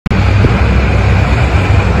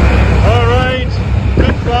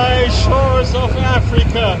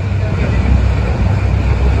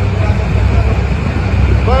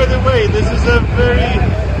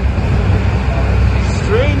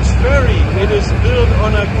built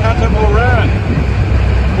on a catamaran,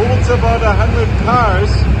 holds about 100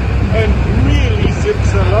 cars and really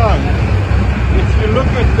zips along. If you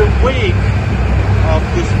look at the wake of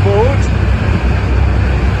this boat,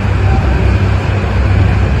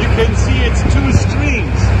 you can see it's two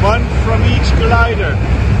streams, one from each glider,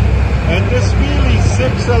 and this really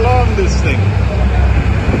zips along this thing.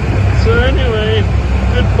 So anyway,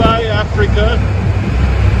 goodbye Africa,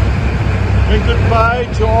 and goodbye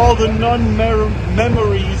to all the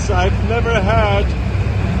non-memories I've never had,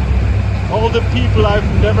 all the people I've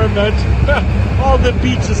never met, all the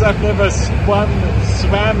beaches I've never swam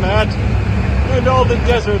at, and all the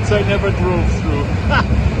deserts I never drove through.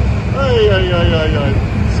 Ay, ay, ay, ay, ay.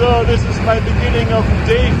 So this is my beginning of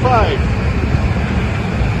day 5.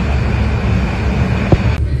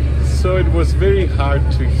 So it was very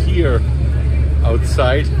hard to hear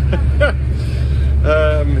outside.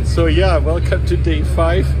 So yeah, welcome to day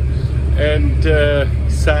 5 and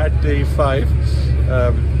sad day 5.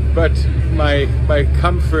 But my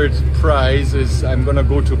comfort prize is I'm gonna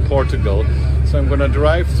go to Portugal. So I'm gonna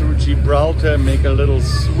drive through Gibraltar, make a little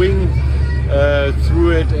swing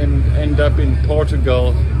through it and end up in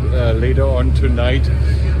Portugal later on tonight.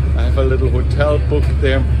 I have a little hotel booked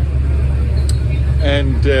there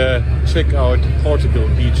and check out Portugal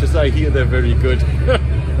beaches. I hear they're very good.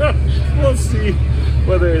 We'll see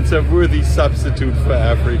whether it's a worthy substitute for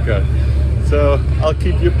Africa. So I'll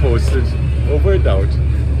keep you posted. Over and out.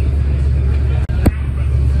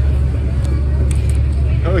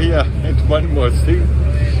 Oh yeah, and one more thing.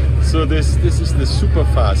 So this is the super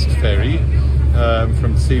fast ferry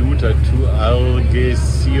from Ceuta to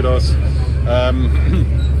Algeciras,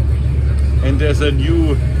 and there's a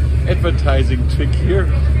new advertising trick here.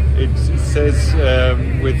 It says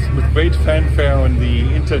with great fanfare on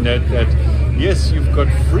the internet that yes, you've got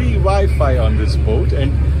free Wi-Fi on this boat,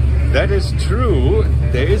 and that is true.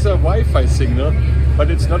 There is a Wi-Fi signal, but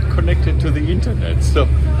it's not connected to the internet. So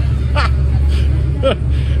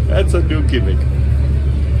that's a new gimmick.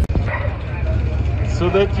 So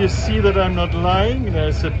that you see that I'm not lying,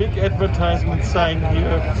 there's a big advertisement sign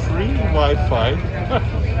here, free Wi-Fi,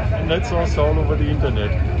 and that's also all over the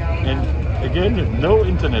internet. And again, no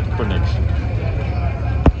internet connection.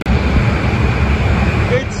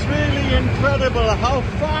 It's really incredible how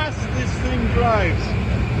fast this thing drives.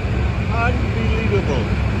 Unbelievable.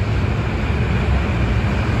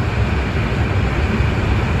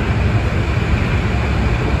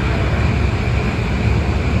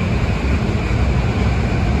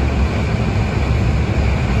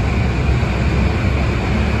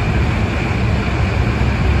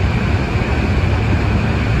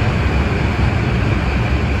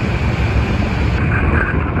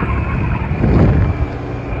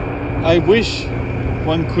 I wish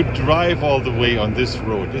one could drive all the way on this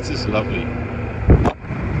road. This is lovely.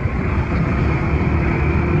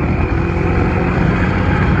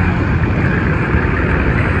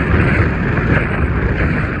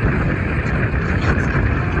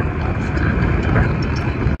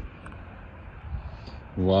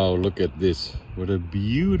 Wow, look at this. What a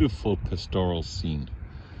beautiful pastoral scene.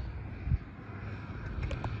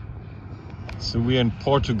 So we're in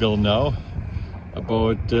Portugal now.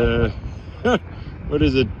 About what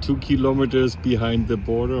is it, 2 kilometers behind the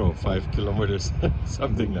border, or 5 kilometers,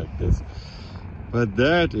 something like this. But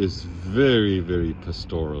that is very, very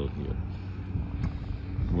pastoral here.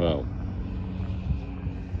 Wow.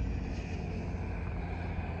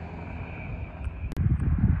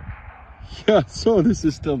 Yeah, so this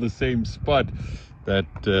is still the same spot, that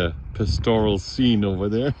pastoral scene over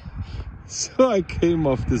there. So I came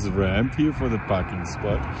off this ramp here for the parking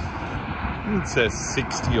spot. It says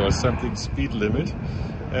 60 or something speed limit,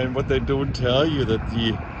 and what they don't tell you that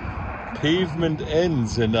the pavement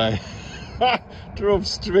ends, and I drove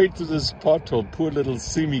straight to this pothole. Poor little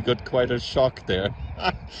Simmy got quite a shock there.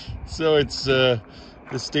 So it's the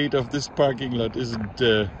state of this parking lot isn't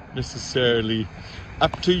necessarily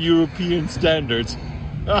up to European standards.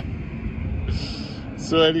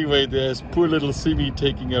 So anyway, there's poor little Simmy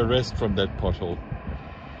taking a rest from that pothole.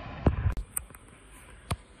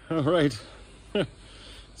 All right,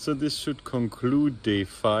 so this should conclude day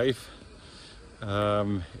 5.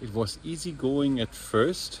 It was easy going at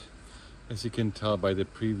first, as you can tell by the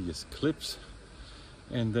previous clips,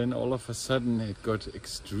 and then all of a sudden it got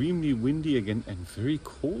extremely windy again and very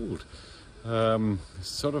cold.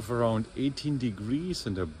 Sort of around 18 degrees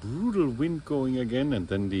and a brutal wind going again, and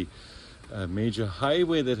then the major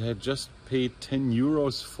highway that I had just paid 10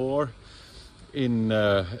 euros for in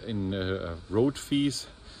road fees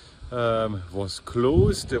was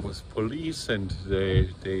closed. There was police and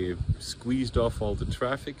they squeezed off all the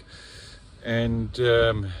traffic, And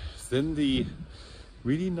then the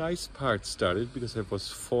really nice part started, because I was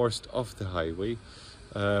forced off the highway.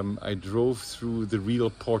 I drove through the real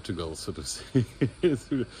Portugal, so to say,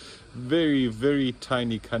 through very, very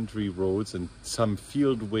tiny country roads and some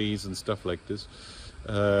field ways and stuff like this,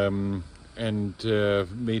 and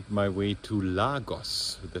made my way to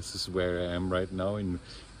Lagos. This is where I am right now, in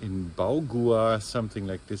Baugua, something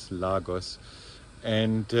like this, Lagos.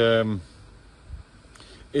 And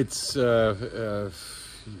it's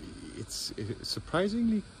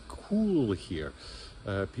surprisingly cool here.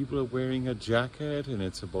 People are wearing a jacket, and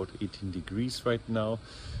it's about 18 degrees right now.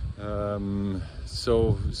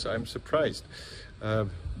 So I'm surprised.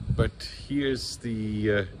 But here's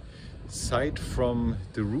the sight from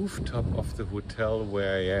the rooftop of the hotel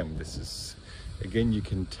where I am. This is, again, you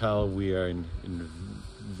can tell we are in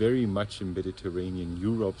very much in Mediterranean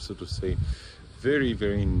Europe, so to say. Very,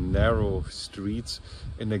 very narrow streets,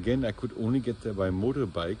 and again, I could only get there by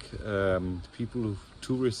motorbike.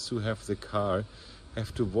 Tourists who have the car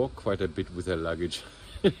have to walk quite a bit with their luggage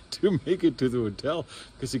to make it to the hotel,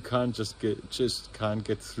 because you can't just can't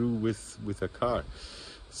get through with a car.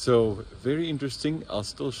 So very interesting. I'll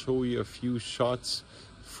still show you a few shots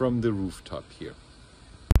from the rooftop here.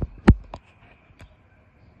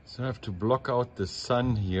 So I have to block out the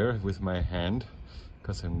sun here with my hand,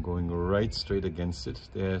 because I'm going right straight against it.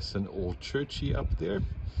 There's an old churchy up there.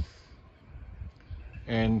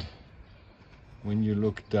 And when you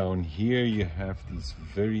look down here, you have these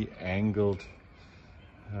very angled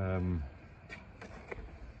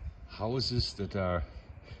houses that are,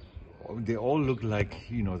 they all look like,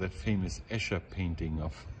 you know, that famous Escher painting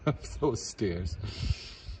of those stairs.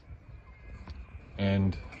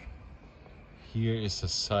 And here is a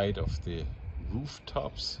side of the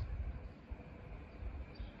rooftops.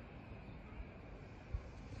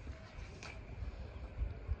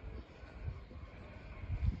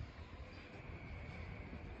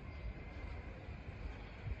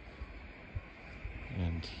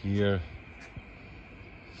 And here,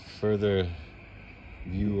 further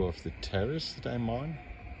view of the terrace that I'm on.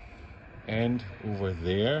 And over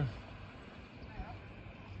there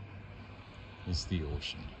is the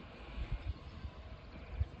ocean.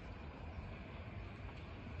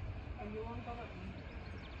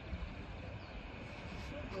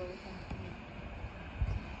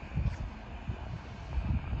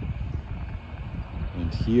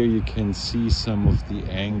 And here you can see some of the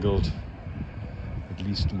angled, at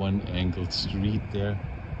least one angled street there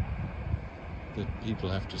that people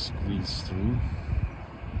have to squeeze through.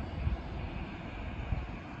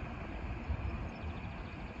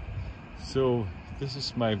 So this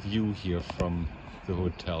is my view here from the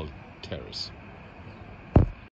hotel terrace.